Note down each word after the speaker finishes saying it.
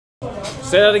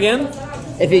Say that again?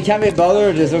 If you can't be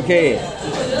bothered, it's okay.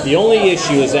 The only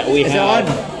issue is that we Is it have...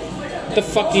 on? What the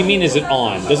fuck do you mean is it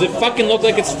on? Does it fucking look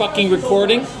like it's fucking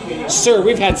recording? Sir,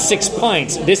 we've had 6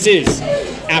 pints. This is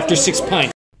after 6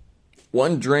 pints.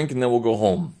 One drink and then we'll go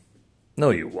home. No,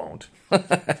 you won't.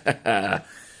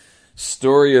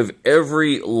 Story of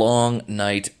every long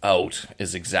night out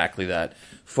is exactly that.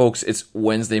 Folks, it's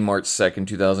Wednesday, March 2nd,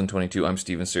 2022. I'm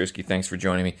Steven Sersky. Thanks for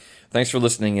joining me. Thanks for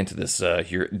listening into this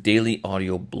here daily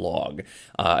audio blog.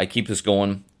 I keep this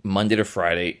going Monday to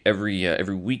Friday,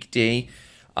 every weekday,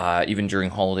 even during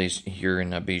holidays here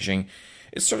in Beijing.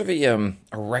 It's sort of a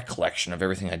recollection of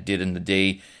everything I did in the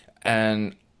day,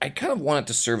 and I kind of want it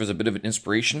to serve as a bit of an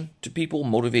inspiration to people,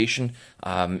 motivation.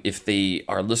 If they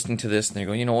are listening to this and they're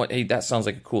going, you know what, hey, that sounds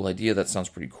like a cool idea, that sounds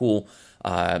pretty cool,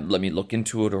 let me look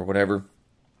into it or whatever.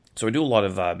 So I do a lot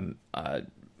of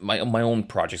my own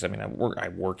projects. I mean, I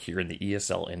work here in the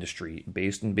ESL industry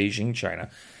based in Beijing, China.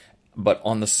 But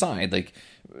on the side, like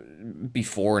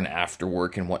before and after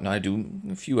work and whatnot, I do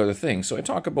a few other things. So I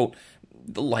talk about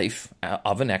the life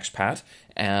of an expat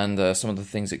and some of the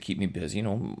things that keep me busy. You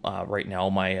know, right now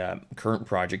my current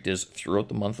project is throughout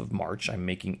the month of March, I'm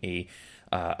making a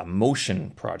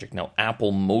Motion project. Now,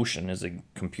 Apple Motion is a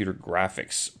computer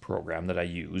graphics program that I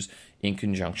use in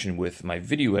conjunction with my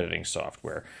video editing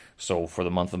software. So for the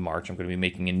month of March, I'm going to be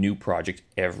making a new project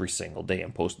every single day.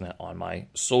 I'm posting that on my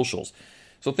socials.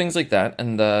 So things like that.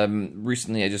 And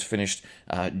recently I just finished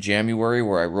January,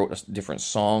 where I wrote a different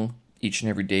song each and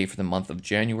every day for the month of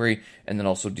January, and then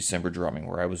also December drumming,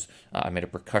 where I made a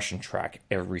percussion track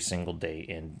every single day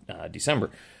in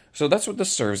December. So that's what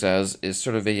this serves as, is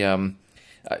sort of a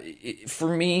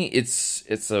for me,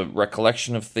 it's a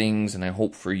recollection of things, and I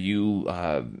hope for you,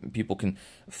 people can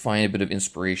find a bit of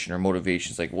inspiration or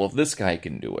motivation. It's like, well, if this guy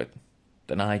can do it,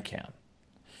 then I can.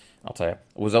 I'll tell you,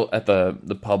 I was out at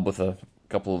the pub with a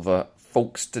couple of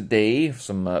folks today,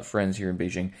 some friends here in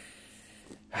Beijing.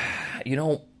 You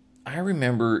know, I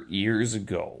remember years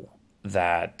ago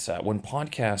that when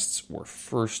podcasts were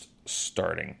first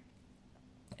starting,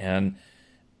 and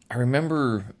I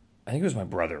remember, I think it was my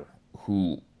brother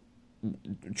who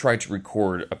tried to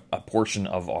record a portion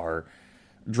of our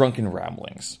drunken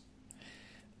ramblings.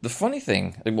 The funny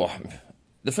thing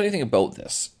about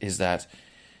this is that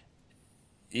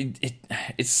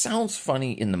it sounds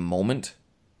funny in the moment,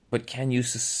 but can you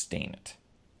sustain it?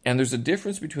 And there's a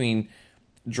difference between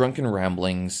drunken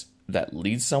ramblings that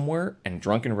lead somewhere and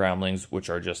drunken ramblings which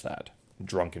are just that,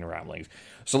 drunken ramblings.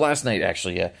 So last night,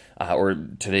 actually, or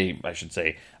today, I should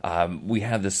say, we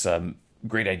had this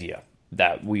great idea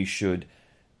that we should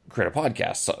create a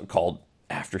podcast called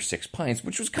After 6 Pints,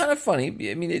 which was kind of funny.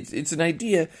 I mean, it's an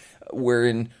idea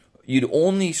wherein you'd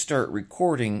only start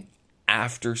recording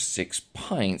after 6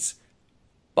 pints,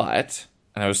 but,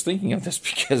 and I was thinking of this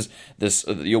because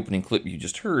the opening clip you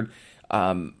just heard,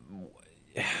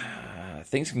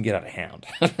 things can get out of hand.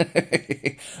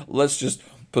 Let's just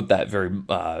put that very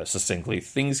succinctly.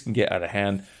 Things can get out of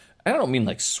hand. I don't mean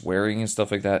like swearing and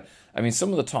stuff like that. I mean, some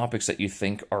of the topics that you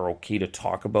think are okay to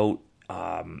talk about,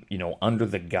 you know, under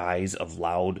the guise of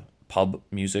loud pub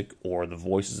music or the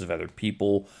voices of other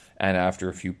people, and after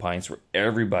a few pints where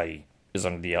everybody is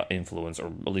under the influence, or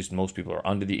at least most people are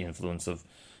under the influence of,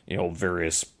 you know,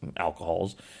 various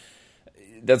alcohols.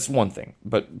 That's one thing.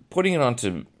 But putting it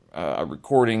onto a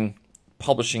recording,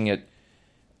 publishing it,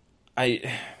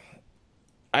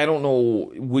 I don't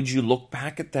know, would you look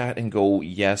back at that and go,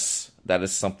 yes, that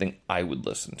is something I would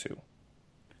listen to?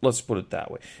 Let's put it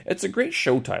that way. It's a great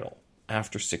show title,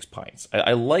 After 6 Pints.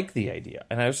 I like the idea.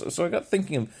 And I got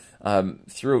thinking of,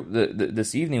 through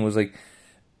this evening, was like,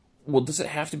 well, does it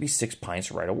have to be 6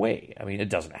 pints right away? I mean, it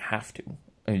doesn't have to.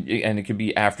 And it could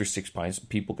be after 6 pints,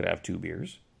 people could have 2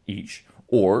 beers each.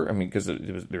 Or, I mean, because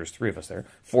there was 3 of us there,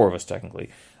 4 of us technically.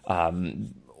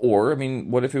 Or, I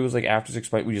mean, what if it was like after 6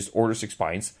 pints, we just order 6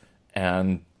 pints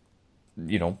and,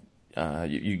 you know,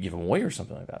 you give them away or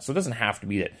something like that. So it doesn't have to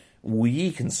be that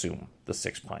we consume the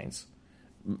 6 pints.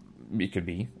 It could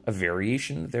be a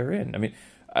variation therein. I mean,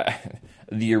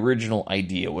 the original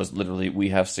idea was literally we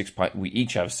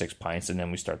each have 6 pints and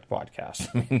then we start the podcast.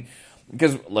 I mean,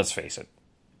 because let's face it,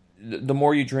 the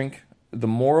more you drink, the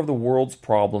more of the world's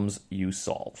problems you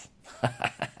solve.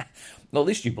 Well, at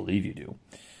least you believe you do.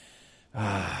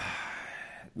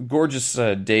 Gorgeous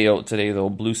day out today, though.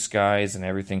 Blue skies and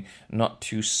everything. Not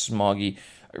too smoggy.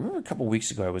 I remember a couple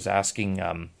weeks ago I was asking,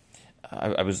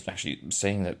 I was actually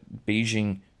saying that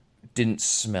Beijing didn't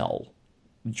smell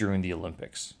during the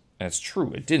Olympics. And it's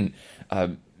true, it didn't.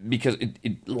 Because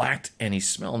it lacked any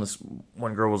smell. And this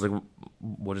one girl was like,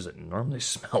 what does it normally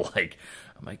smell like?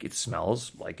 I'm like, it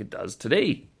smells like it does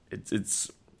today It's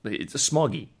a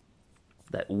smoggy.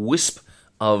 That wisp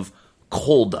of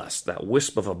coal dust, that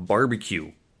wisp of a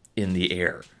barbecue in the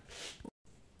air.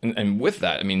 And with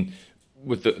that, I mean,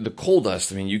 with the coal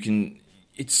dust, I mean,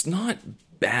 it's not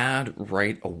bad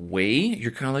right away.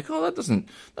 You're kind of like, oh,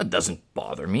 that doesn't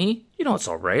bother me. It's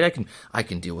all right. I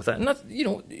can deal with that. And that,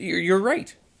 you're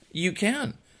right. You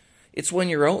can. It's when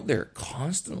you're out there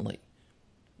constantly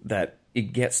that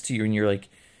it gets to you and you're like,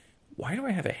 why do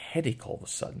I have a headache all of a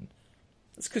sudden?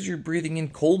 It's because you're breathing in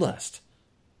coal dust.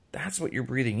 That's what you're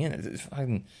breathing in. I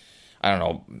don't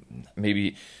know.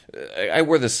 Maybe I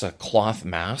wear this cloth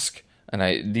mask,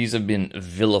 and these have been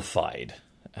vilified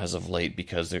as of late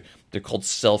because they're called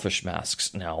selfish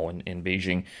masks now in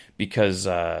Beijing because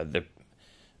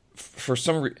for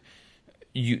some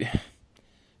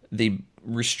they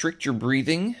restrict your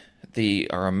breathing. They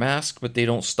are a mask, but they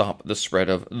don't stop the spread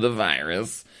of the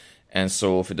virus. And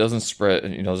so if it doesn't spread,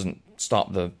 it doesn't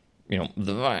stop the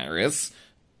virus,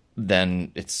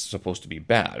 then it's supposed to be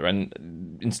bad.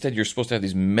 And instead, you're supposed to have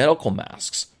these medical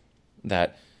masks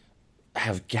that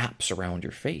have gaps around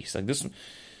your face. Like this,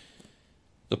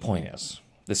 the point is,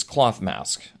 this cloth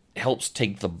mask helps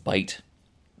take the bite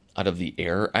out of the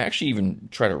air. I actually even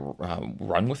try to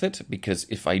run with it, because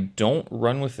if I don't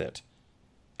run with it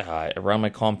around my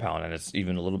compound, and it's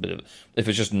even a little bit of, if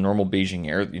it's just normal Beijing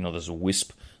air, this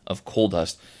wisp of coal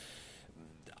dust,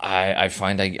 I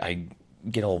find I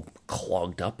get all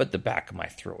clogged up at the back of my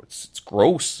throat. It's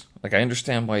gross. Like, I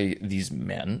understand why these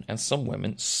men and some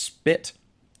women spit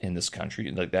in this country,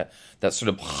 like that sort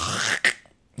of,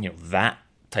 that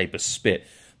type of spit,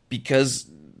 because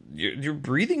you're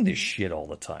breathing this shit all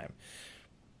the time.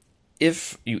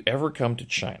 If you ever come to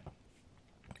China,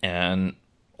 and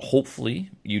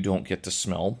hopefully you don't get to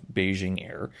smell Beijing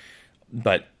air,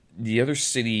 but the other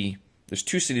city, there's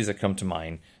two cities that come to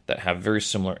mind that have very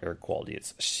similar air quality.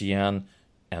 It's Xi'an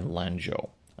and Lanzhou.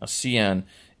 Now, Xi'an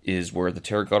is where the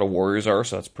Terracotta Warriors are,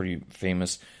 so that's pretty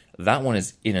famous. That one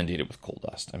is inundated with coal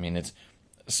dust. I mean, it's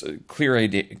clear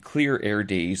air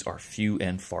days are few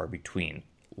and far between.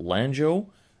 Lanzhou,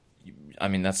 I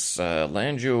mean, that's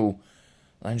Lanzhou.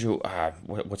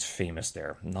 What's famous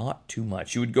there? Not too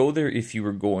much. You would go there if you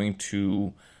were going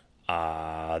to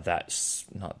that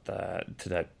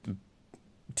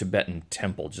Tibetan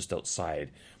temple just outside.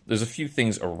 There's a few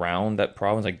things around that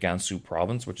province, like Gansu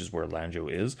province, which is where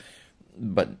Lanzhou is.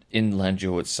 But in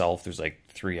Lanzhou itself, there's like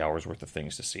 3 hours worth of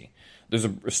things to see. There's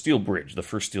a steel bridge, the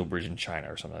first steel bridge in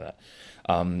China or something like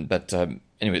that.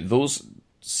 Anyway, those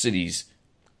cities,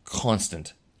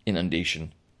 constant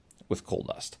inundation with coal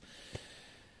dust.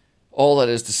 All that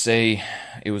is to say,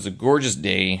 it was a gorgeous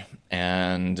day,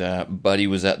 and Buddy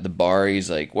was at the bar. He's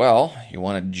like, well, you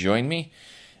want to join me?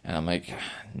 And I'm like,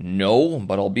 no,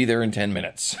 but I'll be there in 10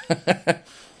 minutes.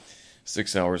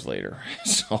 6 hours later.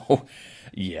 So,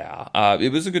 yeah,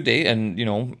 it was a good day. And,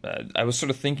 I was sort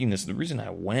of thinking this. The reason I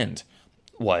went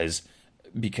was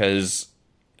because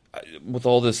with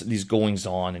all these goings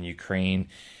on in Ukraine,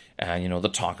 and, the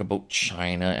talk about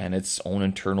China and its own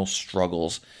internal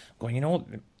struggles,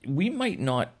 going, we might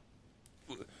not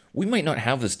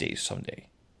have this day someday.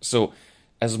 So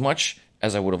as much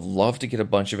as I would have loved to get a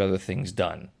bunch of other things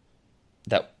done,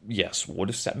 that, yes, would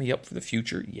have set me up for the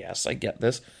future. Yes, I get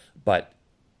this. But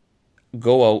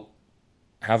go out,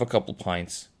 have a couple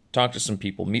pints, talk to some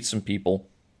people, meet some people,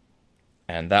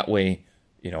 and that way,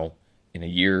 in a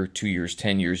year, 2 years,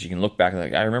 10 years, you can look back and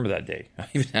like, I remember that day. I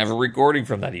even have a recording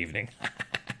from that evening.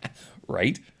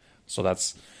 Right? So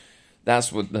that's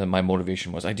what my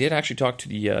motivation was. I did actually talk to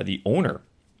the owner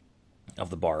of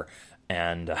the bar,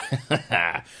 and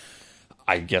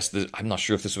I guess I'm not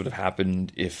sure if this would have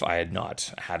happened if I had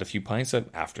not had a few pints.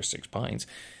 After 6 pints,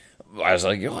 I was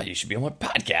like, oh, you should be on my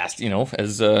podcast,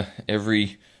 as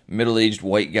every middle-aged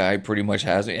white guy pretty much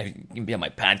has. You can be on my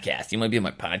podcast. You might be on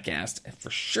my podcast. For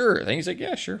sure. Then he's like,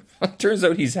 yeah, sure. Turns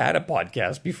out he's had a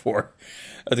podcast before.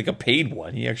 I think a paid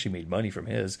one. He actually made money from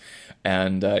his.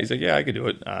 And he's like, yeah, I could do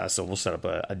it. So we'll set up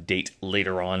a date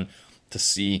later on to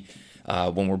see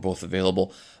when we're both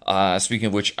available. Speaking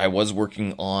of which, I was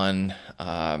working on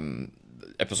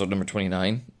episode number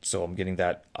 29. So I'm getting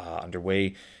that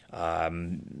underway.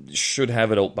 Should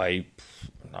have it out by...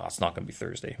 No, it's not going to be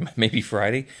Thursday. Maybe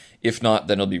Friday. If not,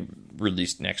 then it'll be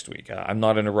released next week. I'm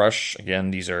not in a rush.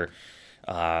 Again, these are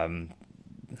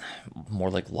more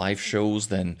like live shows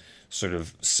than sort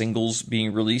of singles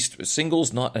being released.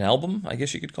 Singles, not an album, I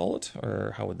guess you could call it.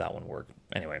 Or how would that one work?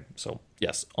 Anyway, so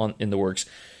yes, in the works.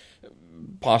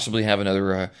 Possibly have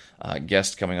another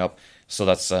guest coming up. So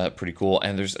that's pretty cool.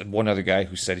 And there's one other guy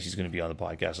who said he's going to be on the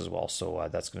podcast as well. So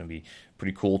that's going to be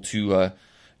pretty cool to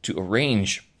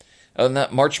arrange. Other than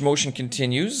that, March Motion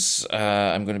continues.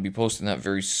 I'm going to be posting that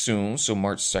very soon. So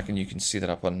March 2nd, you can see that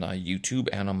up on YouTube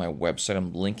and on my website.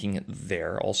 I'm linking it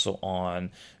there. Also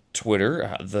on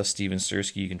Twitter, the Steven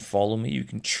Sersky. You can follow me. You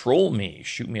can troll me.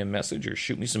 Shoot me a message or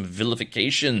shoot me some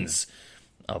vilifications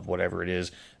of whatever it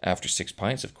is after 6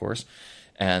 pints, of course.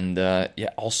 And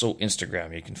also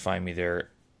Instagram. You can find me there.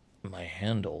 My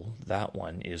handle, that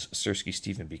one, is Sersky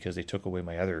Steven because they took away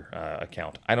my other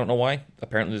account. I don't know why.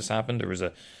 Apparently this happened. There was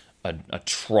a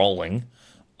trawling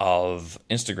of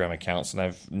Instagram accounts, and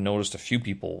I've noticed a few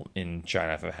people in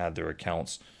China have had their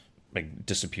accounts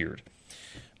disappeared.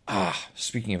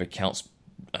 Speaking of accounts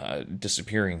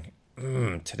disappearing,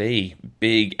 today,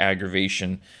 big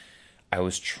aggravation. I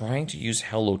was trying to use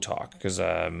HelloTalk because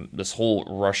this whole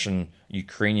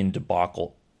Russian-Ukrainian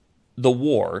debacle, the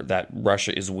war that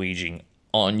Russia is waging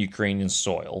on Ukrainian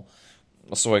soil.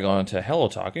 So I got into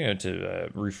HelloTalk to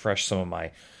refresh some of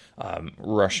my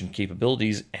Russian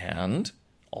capabilities, and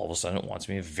all of a sudden it wants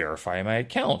me to verify my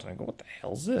account. And I go, what the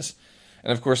hell is this?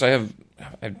 And of course I have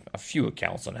a few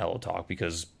accounts on HelloTalk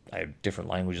because I have different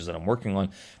languages that I'm working on,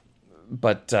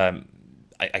 but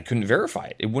I couldn't verify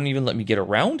it. It wouldn't even let me get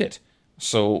around it.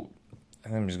 So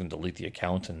I'm just going to delete the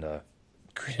account and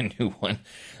create a new one.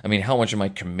 I mean, how much am I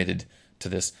committed to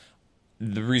this?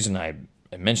 The reason I'm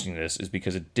mentioning this is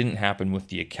because it didn't happen with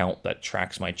the account that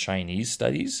tracks my Chinese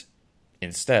studies.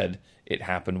 Instead, it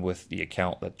happened with the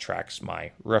account that tracks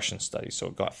my Russian studies. So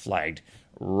it got flagged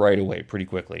right away pretty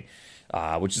quickly,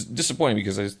 which is disappointing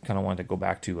because I just kind of wanted to go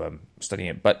back to studying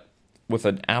it. But with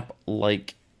an app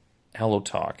like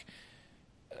HelloTalk,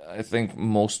 I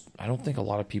don't think a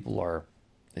lot of people are,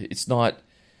 it's not,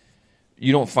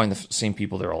 you don't find the same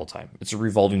people there all the time. It's a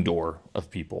revolving door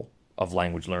of people, of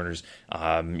language learners,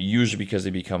 usually because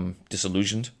they become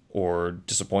disillusioned or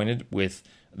disappointed with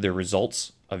their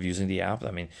results of using the app.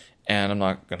 I mean, and I'm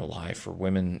not going to lie, for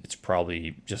women, it's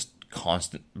probably just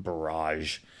constant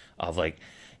barrage of like,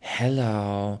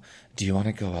 hello, do you want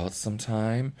to go out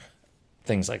sometime?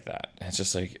 Things like that. And it's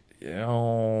just like,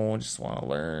 I just want to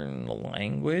learn the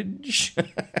language.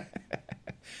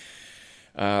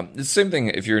 It's the same thing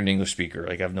if you're an English speaker.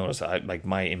 Like I've noticed, like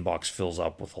my inbox fills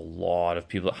up with a lot of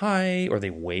people, hi, or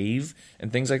they wave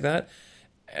and things like that.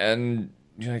 And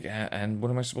you're like, and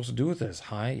what am I supposed to do with this?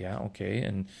 Hi, yeah, okay.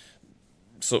 And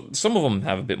so some of them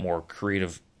have a bit more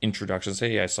creative introductions.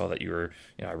 Hey, I saw that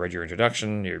I read your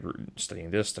introduction. You're studying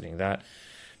this, studying that.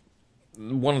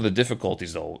 One of the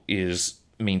difficulties, though, is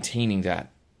maintaining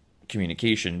that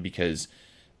communication, because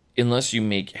unless you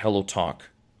make HelloTalk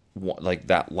like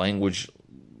that language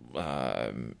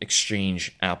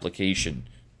exchange application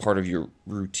part of your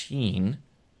routine,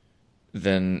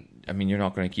 then I mean you're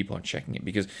not going to keep on checking it,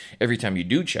 because every time you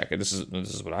do check it, this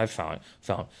is what I've found.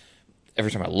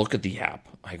 Every time I look at the app,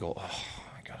 I go, oh,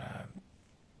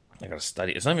 I gotta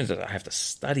study. It's not even that I have to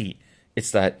study.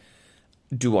 It's that,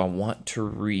 do I want to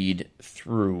read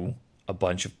through a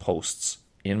bunch of posts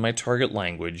in my target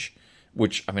language,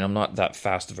 which, I mean, I'm not that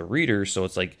fast of a reader, so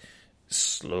it's like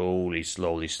slowly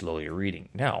reading.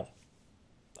 Now,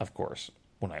 of course,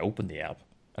 when I open the app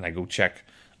and I go check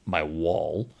my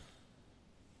wall,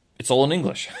 it's all in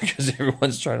English because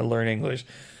everyone's trying to learn English.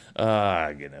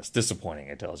 Goodness,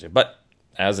 disappointing, I tell you. But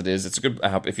as it is, it's a good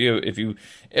app. If you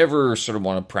ever sort of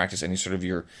want to practice any sort of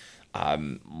your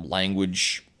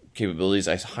language capabilities,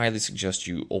 I highly suggest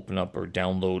you open up or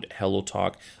download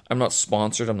HelloTalk. I'm not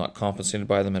sponsored. I'm not compensated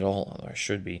by them at all, although I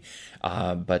should be.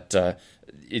 But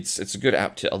it's a good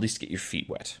app to at least get your feet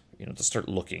wet. To start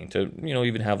looking, to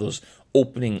even have those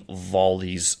opening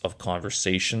volleys of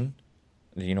conversation.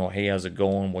 Hey, how's it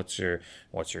going? What's your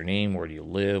name? Where do you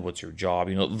live? What's your job?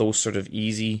 Those sort of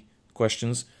easy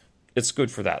questions. It's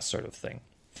good for that sort of thing.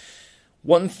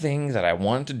 One thing that I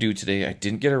wanted to do today, I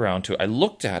didn't get around to. I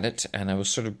looked at it and I was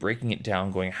sort of breaking it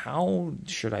down, going, how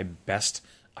should I best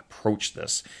approach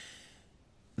this?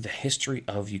 The history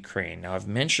of Ukraine. Now, I've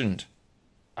mentioned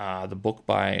the book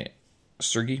by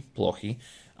Sergei Plokhy,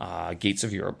 Gates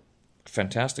of Europe.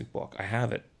 Fantastic book. I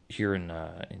have it here in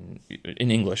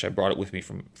English. I brought it with me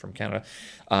from Canada.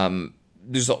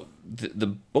 There's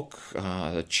the book,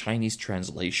 the Chinese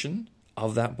translation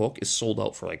of that book is sold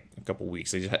out for like a couple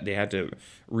weeks. They had to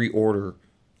reorder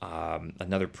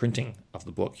another printing of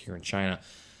the book here in China.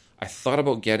 I thought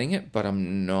about getting it, but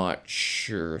I'm not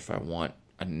sure if I want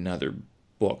another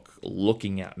book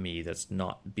looking at me that's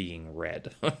not being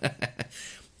read.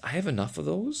 I have enough of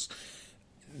those.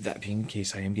 That being the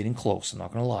case, I am getting close. I'm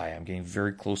not going to lie. I'm getting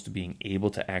very close to being able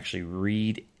to actually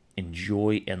read,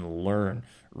 enjoy, and learn.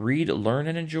 Read, learn,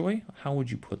 and enjoy? How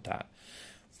would you put that?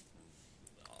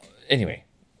 Anyway,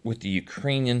 with the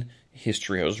Ukrainian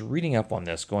history, I was reading up on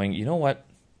this going, you know what?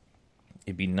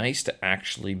 It'd be nice to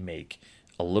actually make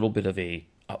a little bit of a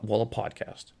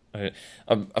podcast,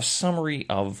 a summary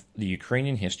of the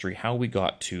Ukrainian history, how we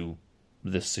got to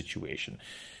this situation.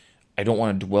 I don't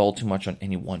want to dwell too much on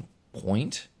any one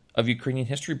point of Ukrainian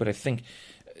history, but I think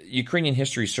Ukrainian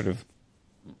history is sort of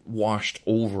washed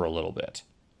over a little bit.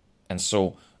 And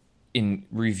so in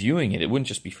reviewing it, it wouldn't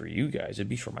just be for you guys, it'd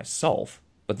be for myself.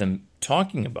 But then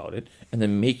talking about it and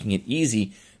then making it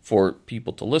easy for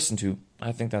people to listen to,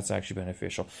 I think that's actually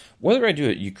beneficial. Whether I do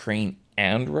it Ukraine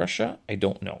and Russia, I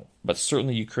don't know. But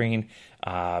certainly Ukraine,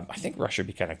 I think Russia would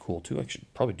be kind of cool too. I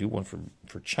should probably do one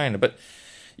for China. But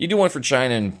you do one for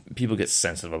China and people get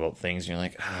sensitive about things. And you're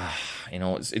like,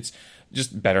 it's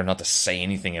just better not to say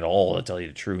anything at all, to tell you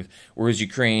the truth. Whereas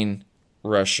Ukraine,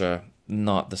 Russia,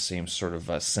 not the same sort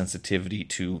of sensitivity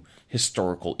to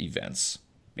historical events,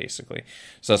 basically.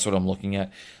 So that's what I'm looking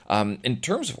at. In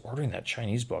terms of ordering that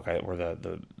Chinese book, or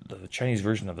the Chinese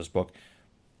version of this book,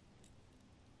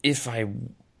 if I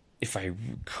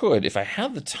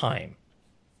had the time,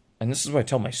 and this is what I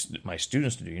tell my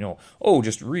students to do,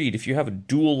 just read. If you have a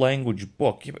dual language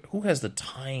book, yeah, but who has the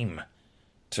time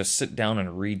to sit down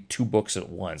and read two books at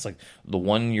once? Like the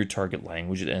one in your target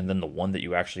language and then the one that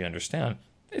you actually understand.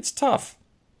 It's tough.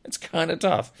 It's kind of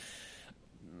tough.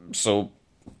 So,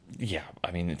 yeah,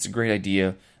 I mean, it's a great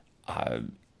idea,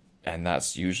 and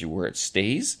that's usually where it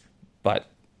stays. But,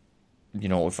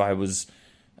 if I was...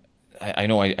 I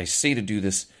know I say to do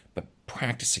this, but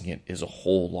practicing it is a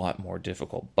whole lot more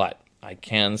difficult. But I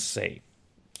can say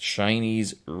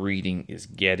Chinese reading is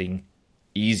getting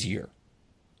easier.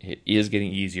 It is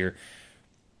getting easier.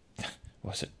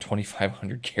 Was it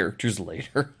 2,500 characters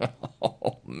later?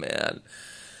 Oh, man.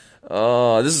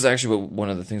 This is actually one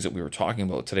of the things that we were talking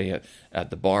about today at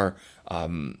the bar,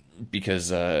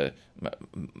 because my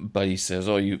buddy says,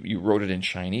 oh, you wrote it in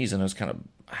Chinese, and I was kind of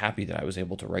happy that I was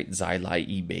able to write Zai Lai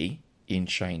Bei in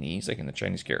Chinese, like in the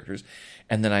Chinese characters.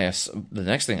 And then the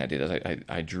next thing I did is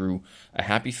I drew a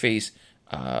happy face,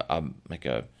 like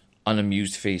a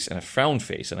unamused face, and a frowned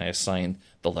face, and I assigned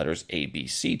the letters A, B,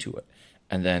 C to it.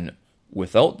 And then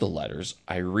without the letters,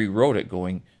 I rewrote it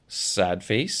going sad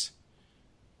face,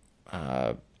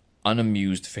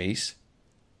 unamused face,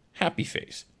 happy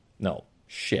face. No,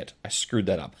 shit, I screwed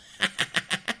that up.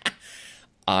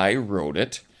 I wrote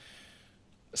it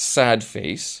sad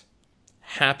face,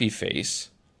 happy face,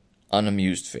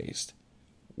 unamused face,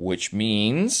 which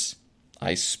means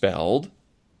I spelled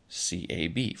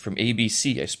C-A-B. From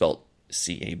ABC, I spelled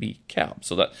C-A-B, cab.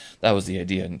 So that was the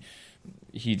idea, and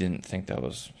he didn't think that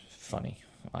was funny.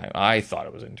 I thought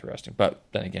it was interesting, but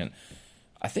then again,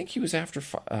 I think he was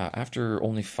after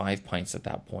only 5 pints at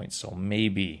that point, so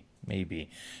maybe.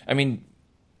 I mean,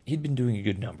 he'd been doing a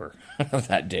good number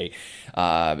that day,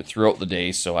 throughout the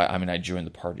day, so I joined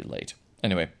the party late.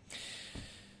 Anyway,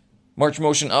 March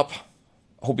Motion up.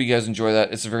 Hope you guys enjoy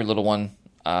that. It's a very little one.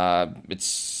 I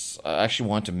actually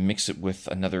want to mix it with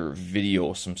another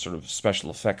video, some sort of special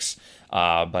effects,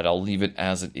 but I'll leave it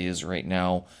as it is right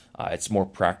now. It's more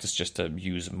practice just to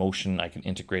use motion. I can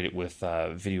integrate it with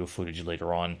video footage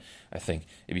later on. I think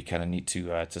it'd be kind of neat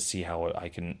to see how I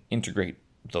can integrate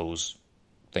those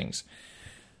things.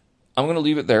 I'm going to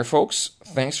leave it there, folks.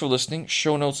 Thanks for listening.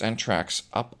 Show notes and tracks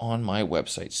up on my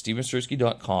website,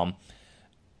 stevensersky.com.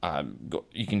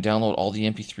 You can download all the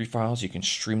MP3 files. You can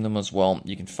stream them as well.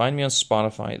 You can find me on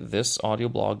Spotify. This audio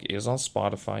blog is on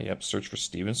Spotify. Yep, search for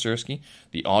Steven Sersky.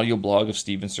 The audio blog of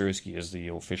Steven Sersky is the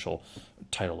official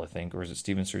title, I think. Or is it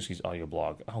Steven Sersky's audio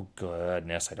blog? Oh,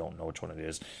 goodness, I don't know which one it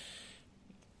is.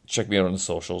 Check me out on the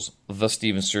socials. The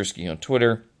Steven Sersky on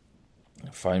Twitter.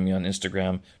 Find me on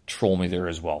Instagram. Troll me there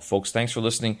as well. Folks, thanks for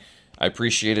listening. I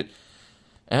appreciate it.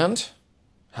 And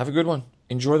have a good one.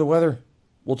 Enjoy the weather.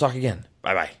 We'll talk again.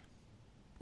 Bye-bye.